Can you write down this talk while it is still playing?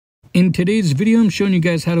In today's video, I'm showing you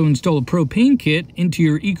guys how to install a propane kit into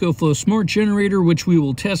your ECOFLOW Smart generator, which we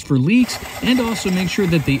will test for leaks and also make sure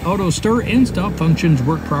that the auto start and stop functions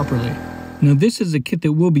work properly. Now this is a kit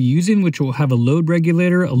that we'll be using, which will have a load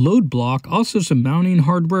regulator, a load block, also some mounting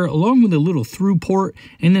hardware along with a little through port,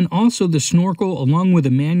 and then also the snorkel along with a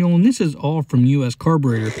manual, and this is all from US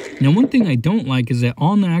Carburetor. Now one thing I don't like is that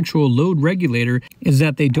on the actual load regulator is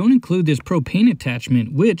that they don't include this propane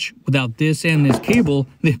attachment, which without this and this cable,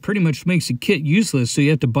 it pretty much makes the kit useless, so you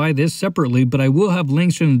have to buy this separately, but I will have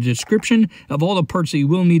links in the description of all the parts that you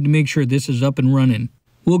will need to make sure this is up and running.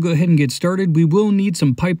 We'll go ahead and get started. We will need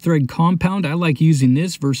some pipe thread compound. I like using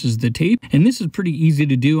this versus the tape, and this is pretty easy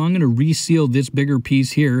to do. I'm going to reseal this bigger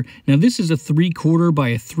piece here. Now this is a 3/4 by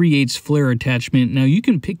a 3/8 flare attachment. Now you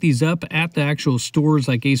can pick these up at the actual stores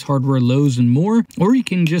like Ace Hardware, Lowe's, and more, or you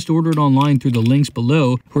can just order it online through the links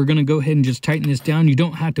below. We're going to go ahead and just tighten this down. You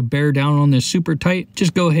don't have to bear down on this super tight.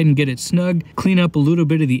 Just go ahead and get it snug, clean up a little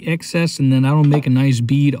bit of the excess, and then that'll make a nice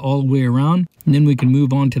bead all the way around. And then we can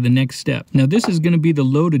move on to the next step. Now this is going to be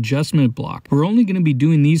the load adjustment block. We're only going to be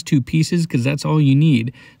doing these two pieces because that's all you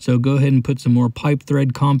need. So go ahead and put some more pipe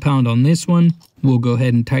thread compound on this one. We'll go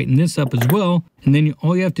ahead and tighten this up as well. And then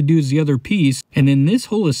all you have to do is the other piece. And then this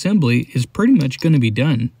whole assembly is pretty much going to be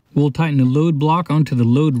done. We'll tighten the load block onto the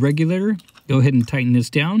load regulator. Go ahead and tighten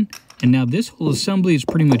this down. And now this whole assembly is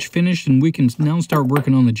pretty much finished and we can now start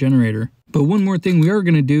working on the generator. But one more thing we are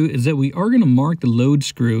going to do is that we are going to mark the load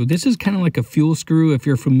screw. This is kind of like a fuel screw if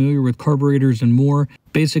you're familiar with carburetors and more.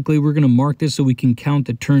 Basically, we're going to mark this so we can count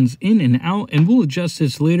the turns in and out, and we'll adjust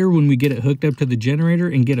this later when we get it hooked up to the generator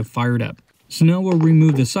and get it fired up. So now we'll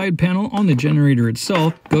remove the side panel on the generator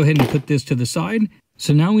itself. Go ahead and put this to the side.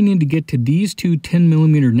 So now we need to get to these two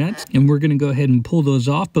 10mm nuts, and we're going to go ahead and pull those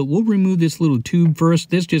off, but we'll remove this little tube first.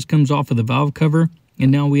 This just comes off of the valve cover. And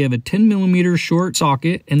now we have a 10mm short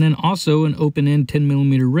socket and then also an open end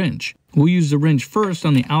 10mm wrench. We'll use the wrench first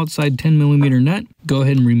on the outside 10mm nut. Go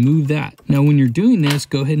ahead and remove that. Now when you're doing this,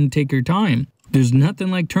 go ahead and take your time. There's nothing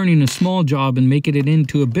like turning a small job and making it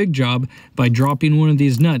into a big job by dropping one of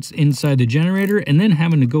these nuts inside the generator and then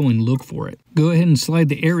having to go and look for it. Go ahead and slide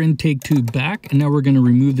the air intake tube back, and now we're going to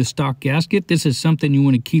remove the stock gasket. This is something you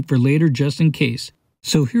want to keep for later just in case.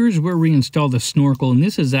 So here's where we install the snorkel, and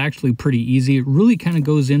this is actually pretty easy. It really kind of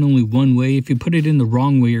goes in only one way. If you put it in the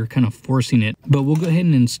wrong way, you're kind of forcing it. But we'll go ahead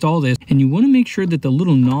and install this, and you want to make sure that the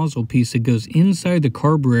little nozzle piece that goes inside the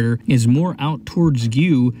carburetor is more out towards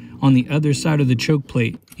you on the other side of the choke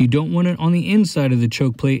plate. You don't want it on the inside of the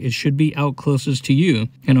choke plate. It should be out closest to you.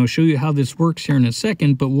 And I'll show you how this works here in a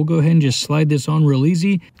second, but we'll go ahead and just slide this on real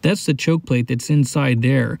easy. That's the choke plate that's inside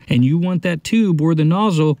there. And you want that tube or the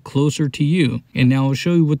nozzle closer to you. And now I'll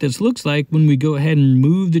show you what this looks like when we go ahead and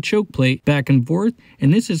move the choke plate back and forth.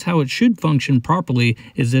 And this is how it should function properly,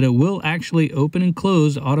 is that it will actually open and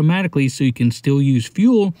close automatically so you can still use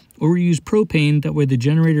fuel or use propane. That way the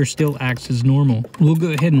generator still acts as normal. We'll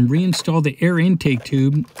go ahead and reinstall the air intake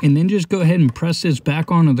tube and then just go ahead and press this back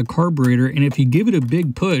onto the carburetor, and if you give it a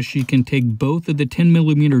big push, you can take both of the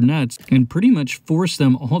 10mm nuts and pretty much force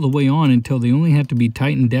them all the way on until they only have to be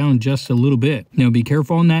tightened down just a little bit. Now be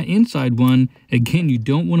careful on that inside one. Again, you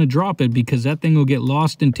don't want to drop it because that thing will get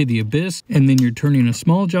lost into the abyss and then you're turning a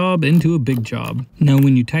small job into a big job. Now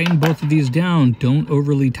when you tighten both of these down, don't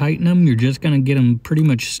overly tighten them. You're just going to get them pretty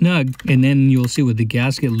much snug, and then you'll see what the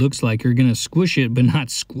gasket looks like. You're going to squish it but not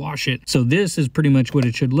squash it. So this is pretty much what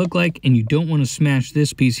it should look like, and you don't want to smash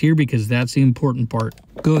this piece here because that's the important part.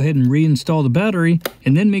 Go ahead and reinstall the battery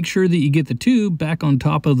and then make sure that you get the tube back on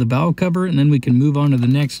top of the valve cover, and then we can move on to the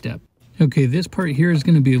next step. Okay, this part here is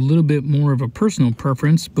going to be a little bit more of a personal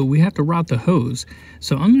preference, but we have to route the hose.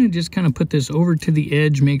 So I'm going to just kind of put this over to the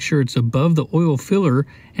edge, make sure it's above the oil filler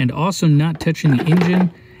and also not touching the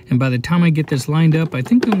engine. And by the time I get this lined up, I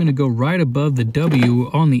think I'm going to go right above the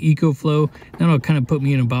W on the EcoFlow. That'll kind of put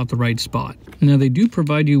me in about the right spot. Now they do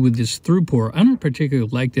provide you with this through port. I don't particularly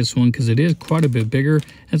like this one because it is quite a bit bigger.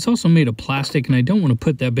 It's also made of plastic and I don't want to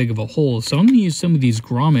put that big of a hole. So I'm going to use some of these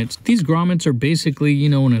grommets. These grommets are basically, you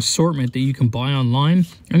know, an assortment that you can buy online.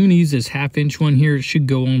 I'm going to use this 1/2 inch one here. It should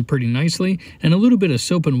go on pretty nicely. And a little bit of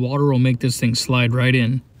soap and water will make this thing slide right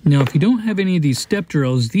in. Now, if you don't have any of these step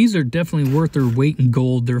drills, these are definitely worth their weight in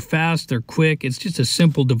gold. They're fast, they're quick. It's just a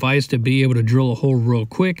simple device to be able to drill a hole real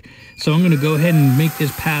quick. So I'm going to go ahead and make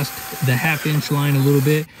this past the 1/2 inch line a little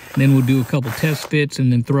bit. And then we'll do a couple test fits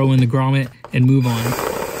and then throw in the grommet and move on.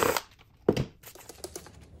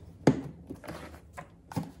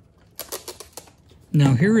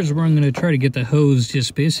 Now here is where I'm going to try to get the hose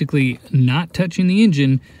just basically not touching the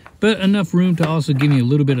engine, but enough room to also give me a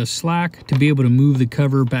little bit of slack to be able to move the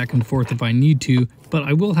cover back and forth if I need to, but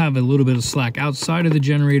I will have a little bit of slack outside of the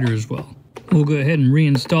generator as well. We'll go ahead and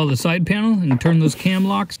reinstall the side panel and turn those cam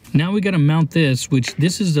locks. Now we got to mount this, which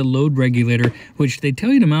this is the load regulator, which they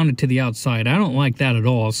tell you to mount it to the outside. I don't like that at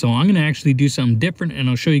all, so I'm going to actually do something different, and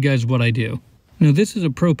I'll show you guys what I do. Now this is a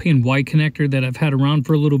propane Y connector that I've had around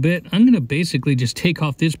for a little bit. I'm going to basically just take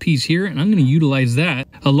off this piece here, and I'm going to utilize that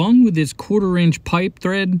along with this 1/4 inch pipe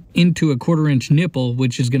thread into a 1/4 inch nipple,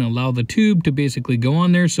 which is going to allow the tube to basically go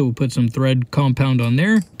on there. So we'll put some thread compound on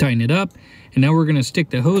there, tighten it up, and now we're going to stick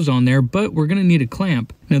the hose on there, but we're going to need a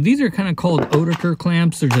clamp. Now these are kind of called Oetiker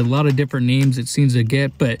clamps. There's a lot of different names it seems to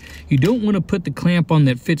get, but you don't want to put the clamp on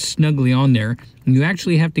that fits snugly on there. And you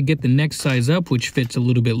actually have to get the next size up, which fits a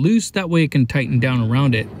little bit loose. That way it can tighten down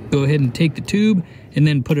around it. Go ahead and take the tube and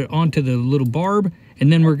then put it onto the little barb.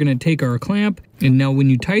 And then we're going to take our clamp. And now when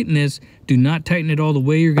you tighten this, do not tighten it all the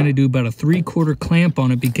way. You're going to do about a 3/4 clamp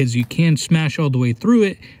on it because you can smash all the way through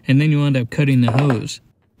it. And then you'll end up cutting the hose.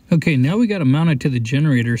 Okay, now we got to mount it to the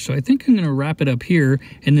generator, so I think I'm going to wrap it up here,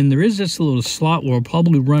 and then there is this little slot where I'll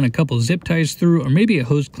probably run a couple zip ties through, or maybe a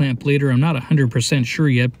hose clamp later. I'm not 100% sure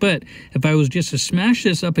yet, but if I was just to smash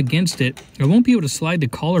this up against it, I won't be able to slide the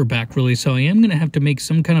collar back really, so I am going to have to make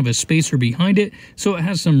some kind of a spacer behind it so it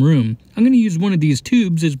has some room. I'm going to use one of these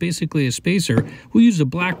tubes as basically a spacer. We'll use a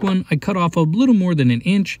black one. I cut off a little more than an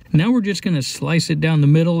inch. Now we're just going to slice it down the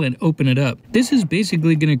middle and open it up. This is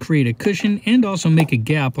basically going to create a cushion and also make a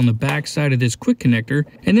gap on the back side of this quick connector,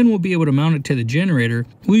 and then we'll be able to mount it to the generator.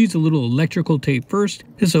 We'll use a little electrical tape first.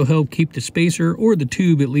 This will help keep the spacer or the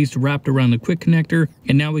tube at least wrapped around the quick connector,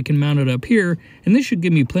 and now we can mount it up here, and this should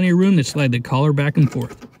give me plenty of room to slide the collar back and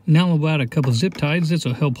forth. Now I'll add a couple zip ties. This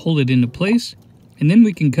will help hold it into place, and then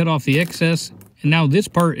we can cut off the excess, and now this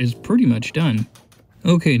part is pretty much done.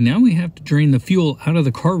 Okay, now we have to drain the fuel out of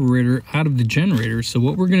the carburetor, out of the generator. So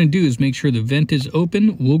what we're going to do is make sure the vent is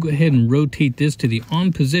open. We'll go ahead and rotate this to the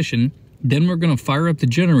on position. Then we're going to fire up the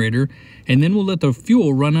generator, and then we'll let the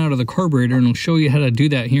fuel run out of the carburetor, and I'll show you how to do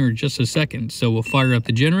that here in just a second. So we'll fire up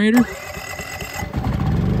the generator.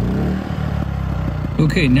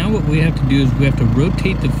 Okay, now what we have to do is we have to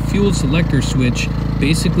rotate the fuel selector switch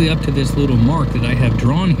basically up to this little mark that I have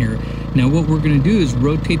drawn here. Now what we're going to do is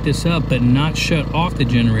rotate this up but not shut off the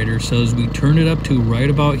generator. So as we turn it up to right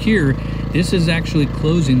about here, this is actually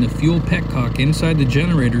closing the fuel petcock inside the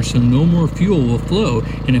generator, so no more fuel will flow.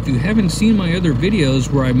 And if you haven't seen my other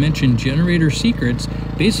videos where I mentioned generator secrets,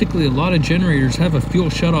 basically a lot of generators have a fuel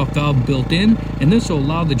shutoff valve built in, and this will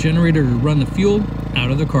allow the generator to run the fuel out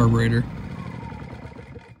of the carburetor.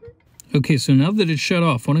 Okay, so now that it's shut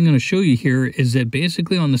off, what I'm going to show you here is that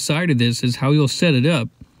basically on the side of this is how you'll set it up.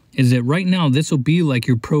 Is that right now this will be like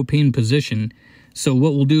your propane position. So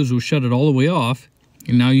what we'll do is we'll shut it all the way off,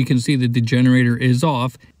 and now you can see that the generator is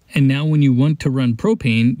off. And now when you want to run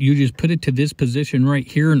propane, you just put it to this position right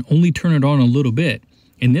here and only turn it on a little bit.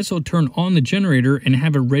 And this will turn on the generator and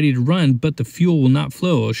have it ready to run, but the fuel will not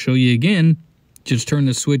flow. I'll show you again. Just turn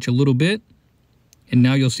the switch a little bit, and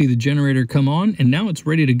now you'll see the generator come on, and now it's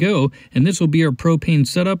ready to go. And this will be our propane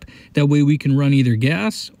setup. That way we can run either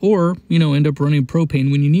gas or, end up running propane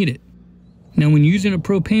when you need it. Now when using a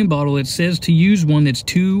propane bottle, it says to use one that's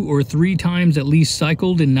 2 or 3 times at least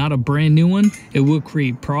cycled and not a brand new one. It will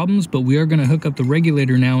create problems, but we are going to hook up the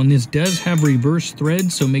regulator now, and this does have reverse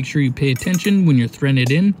threads, so make sure you pay attention when you're threading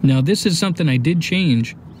it in. Now this is something I did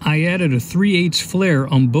change. I added a 3/8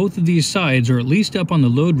 flare on both of these sides, or at least up on the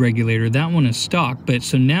load regulator. That one is stock, but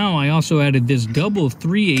so now I also added this double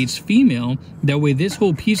 3/8 female. That way this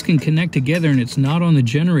whole piece can connect together and it's not on the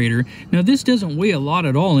generator. Now this doesn't weigh a lot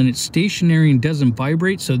at all, and it's stationary and doesn't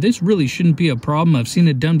vibrate, so this really shouldn't be a problem. I've seen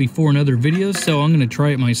it done before in other videos, so I'm going to try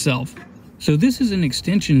it myself. So this is an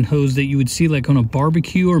extension hose that you would see like on a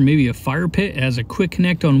barbecue or maybe a fire pit. It has a quick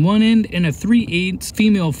connect on one end and a 3/8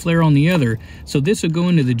 female flare on the other. So this will go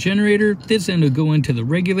into the generator, this end will go into the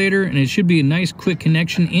regulator, and it should be a nice quick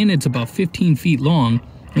connection, and it's about 15 feet long.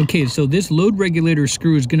 Okay, so this load regulator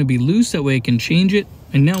screw is going to be loose, that way I can change it.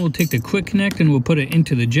 And now we'll take the quick connect and we'll put it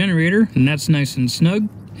into the generator, and that's nice and snug.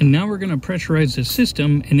 And now we're going to pressurize the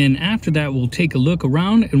system, and then after that we'll take a look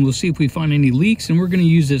around and we'll see if we find any leaks, and we're going to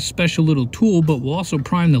use this special little tool, but we'll also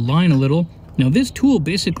prime the line a little. Now this tool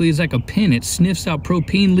basically is like a pin. It sniffs out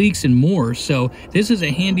propane leaks and more. So this is a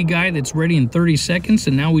handy guy that's ready in 30 seconds,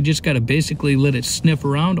 and now we just got to basically let it sniff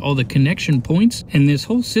around all the connection points. And this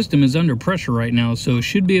whole system is under pressure right now, so it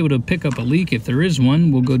should be able to pick up a leak if there is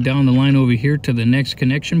one. We'll go down the line over here to the next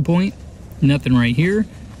connection point. Nothing right here.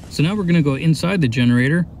 So now we're going to go inside the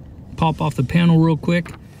generator, pop off the panel real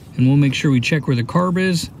quick, and we'll make sure we check where the carb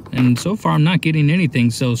is. and so far I'm not getting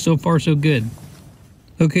anything, so far so good.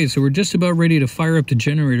 Okay, so we're just about ready to fire up the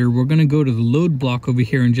generator. We're going to go to the load block over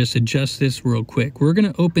here and just adjust this real quick. We're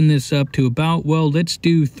going to open this up to about, well, let's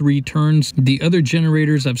do 3 turns. The other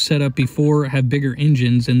generators I've set up before have bigger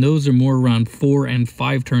engines, and those are more around 4 and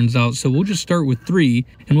 5 turns out. So we'll just start with 3,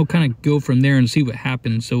 and we'll kind of go from there and see what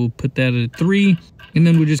happens. So we'll put that at 3, and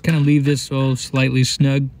then we'll just kind of leave this slightly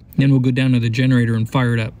snug. Then we'll go down to the generator and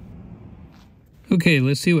fire it up. Okay,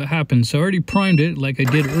 let's see what happens. So I already primed it like I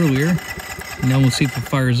did earlier. Now we'll see if it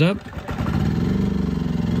fires up.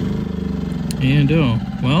 And oh,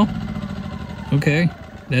 well, okay,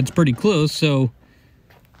 that's pretty close. So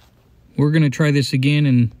we're going to try this again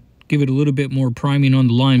and give it a little bit more priming on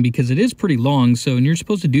the line because it is pretty long. So, and you're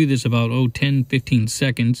supposed to do this about, 10-15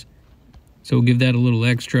 seconds. So we'll give that a little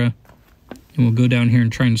extra. And we'll go down here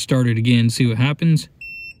and try and start it again, see what happens.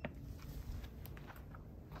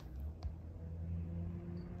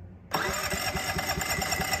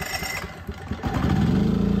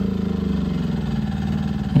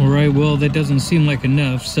 Alright, well, that doesn't seem like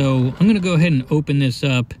enough, so I'm going to go ahead and open this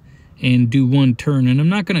up and do 1 turn. And I'm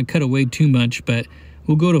not going to cut away too much, but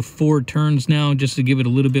we'll go to 4 turns now just to give it a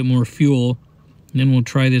little bit more fuel. And then we'll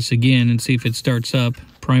try this again and see if it starts up.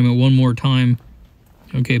 Prime it 1 more time.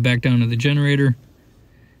 Okay, back down to the generator.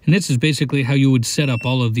 And this is basically how you would set up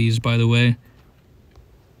all of these, by the way.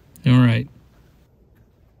 Alright.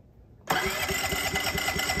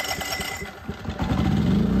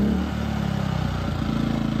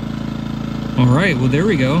 Alright, well there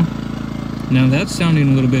we go. Now that's sounding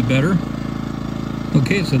a little bit better.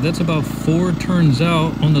 Okay, so that's about 4 turns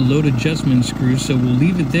out on the load adjustment screw, so we'll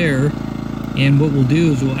leave it there. And what we'll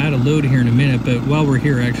do is we'll add a load here in a minute, but while we're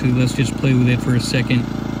here actually, let's just play with it for a second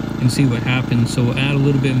and see what happens. So we'll add a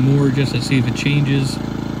little bit more just to see if it changes.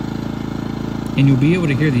 And you'll be able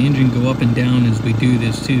to hear the engine go up and down as we do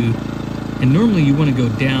this too. And normally you want to go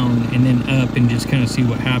down and then up and just kind of see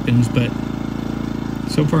what happens, but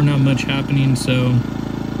so far not much happening, so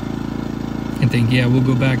I think, yeah, we'll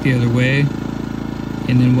go back the other way.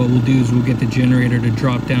 And then what we'll do is we'll get the generator to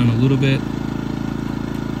drop down a little bit.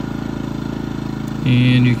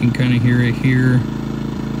 And you can kind of hear it here.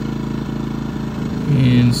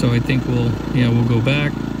 And so I think we'll go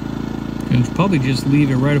back. And probably just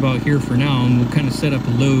leave it right about here for now, and we'll kind of set up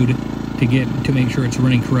a load to make sure it's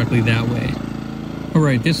running correctly that way.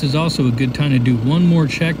 Alright, this is also a good time to do 1 more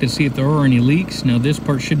check to see if there are any leaks. Now this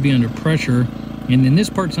part should be under pressure, and then this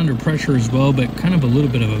part's under pressure as well, but kind of a little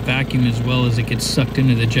bit of a vacuum as well as it gets sucked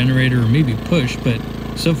into the generator or maybe pushed, but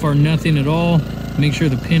so far nothing at all. Make sure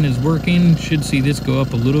the pin is working. Should see this go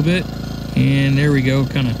up a little bit, and there we go,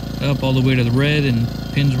 kind of up all the way to the red, and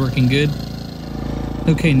pin's working good.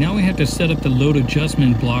 Okay, now we have to set up the load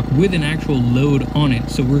adjustment block with an actual load on it.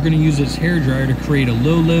 So we're going to use this hairdryer to create a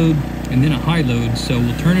low load and then a high load. So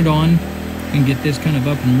we'll turn it on and get this kind of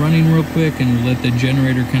up and running real quick, and we'll let the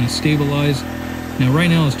generator kind of stabilize. Now right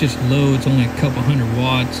now it's just low, it's only a couple 100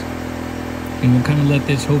 watts. And we'll kind of let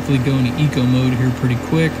this hopefully go into eco mode here pretty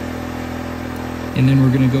quick. And then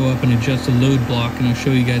we're going to go up and adjust the load block, and I'll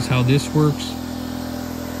show you guys how this works.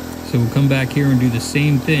 So we'll come back here and do the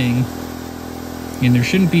same thing. And there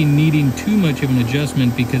shouldn't be needing too much of an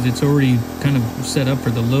adjustment because it's already kind of set up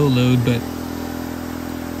for the low load, but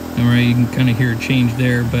alright, you can kind of hear it change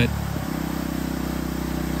there, but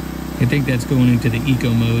I think that's going into the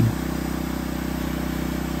eco mode.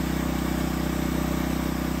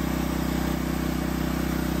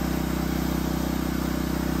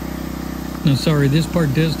 Now sorry, this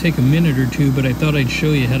part does take a minute or two, but I thought I'd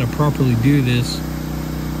show you how to properly do this.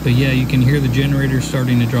 But yeah, you can hear the generator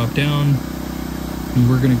starting to drop down. And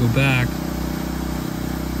we're going to go back.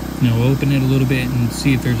 Now open it a little bit and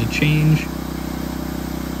see if there's a change,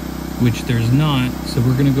 which there's not. So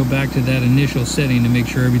we're going to go back to that initial setting to make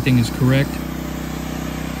sure everything is correct.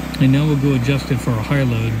 And now we'll go adjust it for a high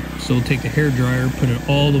load. So we'll take the hairdryer, put it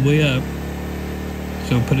all the way up.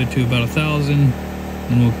 So put it to about 1,000,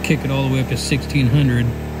 and we'll kick it all the way up to 1,600,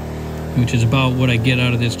 which is about what I get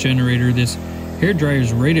out of this generator. This hairdryer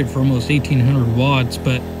is rated for almost 1,800 watts,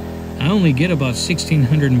 but I only get about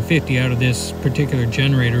 1,650 out of this particular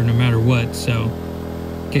generator no matter what. So,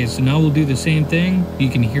 okay, so now we'll do the same thing. You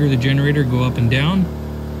can hear the generator go up and down,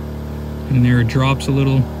 and there it drops a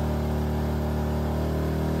little.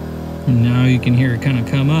 And now you can hear it kind of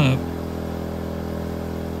come up.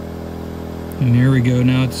 And there we go,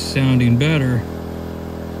 now it's sounding better.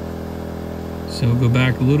 So we'll go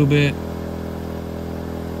back a little bit.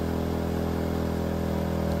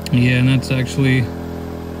 Yeah, and that's actually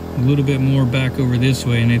a little bit more back over this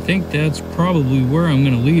way, and I think that's probably where I'm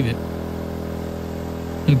going to leave it.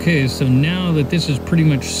 Okay, so now that this is pretty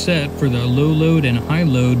much set for the low load and high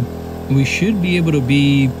load, we should be able to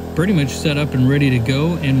be pretty much set up and ready to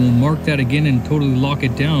go, and we'll mark that again and totally lock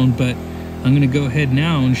it down. But I'm going to go ahead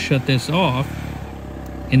now and shut this off,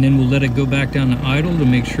 and then we'll let it go back down to idle to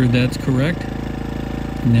make sure that's correct.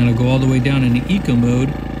 And then it'll go all the way down into eco mode,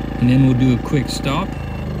 and then we'll do a quick stop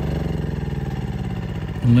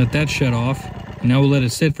and let that shut off. And now we'll let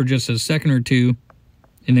it sit for just a second or two,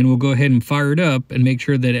 and then we'll go ahead and fire it up and make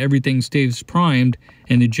sure that everything stays primed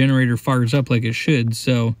and the generator fires up like it should.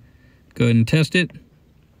 So go ahead and test it,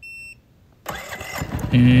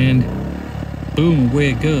 and boom,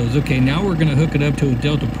 away it goes. Okay, now we're going to hook it up to a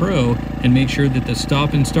Delta Pro and make sure that the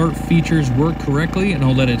stop and start features work correctly, and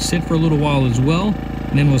I'll let it sit for a little while as well,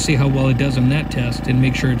 and then we'll see how well it does on that test and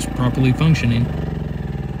make sure it's properly functioning.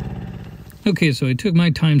 Okay, so I took my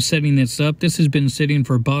time setting this up. This has been sitting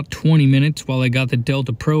for about 20 minutes while I got the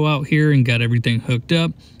Delta Pro out here and got everything hooked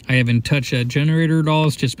up. I haven't touched that generator at all.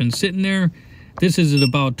 It's just been sitting there. This is at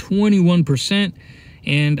about 21%,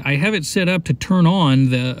 and I have it set up to turn on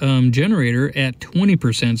the generator at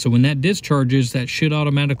 20%. So when that discharges, that should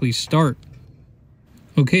automatically start.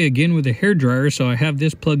 Okay, again with the hairdryer, so I have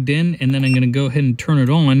this plugged in, and then I'm going to go ahead and turn it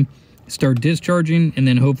on, start discharging, and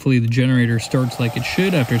then hopefully the generator starts like it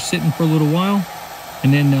should after sitting for a little while.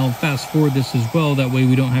 And then I'll fast forward this as well, that way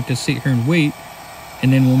we don't have to sit here and wait.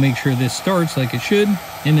 And then we'll make sure this starts like it should,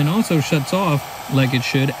 and then also shuts off like it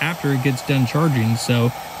should after it gets done charging. So,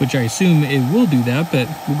 which I assume it will do that, but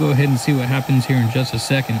we'll go ahead and see what happens here in just a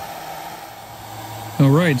second.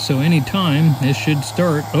 Alright, so anytime this should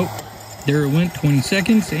start. Oh, there it went, 20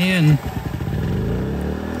 seconds, and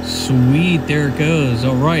sweet, there it goes.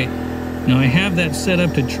 Alright. Now I have that set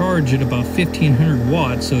up to charge at about 1500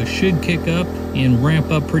 watts, so it should kick up and ramp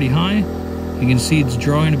up pretty high. You can see it's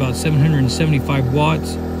drawing about 775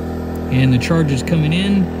 watts, and the charge is coming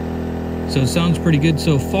in. So it sounds pretty good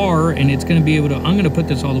so far, and it's going to be able to, I'm going to put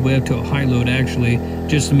this all the way up to a high load actually,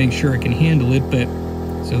 just to make sure I can handle it. But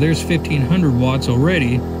so there's 1500 watts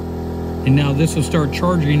already, and now this will start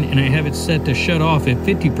charging, and I have it set to shut off at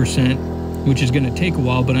 50%. Which is going to take a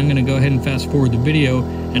while, but I'm going to go ahead and fast forward the video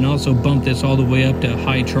and also bump this all the way up to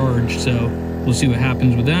high charge. So we'll see what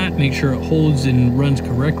happens with that. Make sure it holds and runs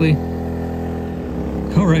correctly.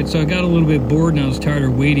 Alright, so I got a little bit bored and I was tired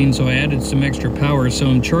of waiting, so I added some extra power. So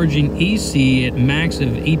I'm charging AC at max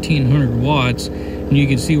of 1800 watts, and you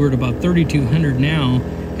can see we're at about 3200 now.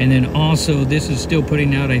 And then also this is still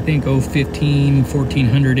putting out, I think,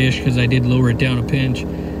 1400-ish, because I did lower it down a pinch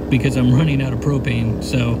because I'm running out of propane.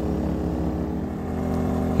 So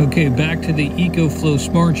okay, back to the EcoFlow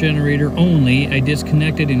Smart generator only. I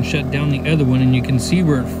disconnected and shut down the other one, and you can see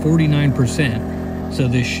we're at 49%. So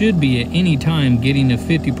this should be at any time getting to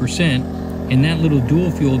 50%. And that little dual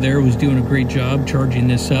fuel there was doing a great job charging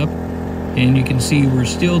this up. And you can see we're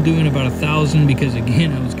still doing about 1,000 because,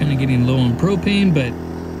 again, I was kind of getting low on propane,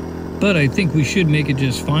 but I think we should make it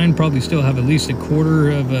just fine. Probably still have at least a quarter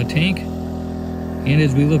of a tank. And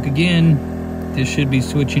as we look again, this should be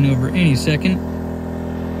switching over any second.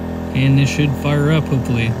 And this should fire up,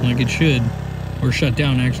 hopefully, like it should. Or shut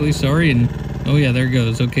down, actually, sorry. And oh yeah, there it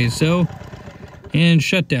goes. Okay, so, and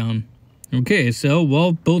shut down. Okay, so,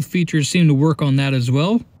 well, both features seem to work on that as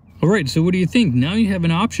well. Alright, so what do you think? Now you have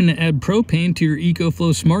an option to add propane to your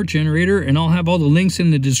EcoFlow Smart generator, and I'll have all the links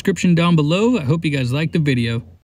in the description down below. I hope you guys liked the video.